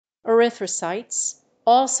Erythrocytes,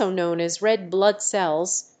 also known as red blood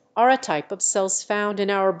cells, are a type of cells found in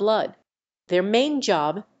our blood. Their main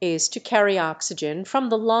job is to carry oxygen from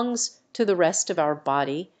the lungs to the rest of our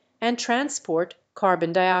body and transport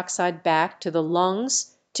carbon dioxide back to the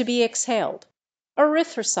lungs to be exhaled.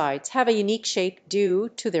 Erythrocytes have a unique shape due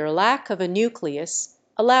to their lack of a nucleus,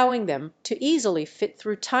 allowing them to easily fit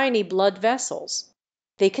through tiny blood vessels.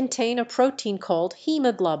 They contain a protein called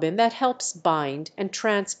hemoglobin that helps bind and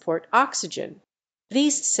transport oxygen.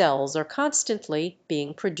 These cells are constantly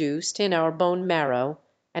being produced in our bone marrow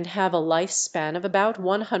and have a lifespan of about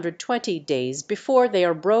 120 days before they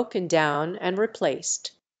are broken down and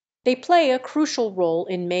replaced. They play a crucial role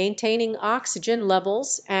in maintaining oxygen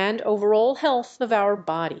levels and overall health of our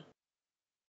body.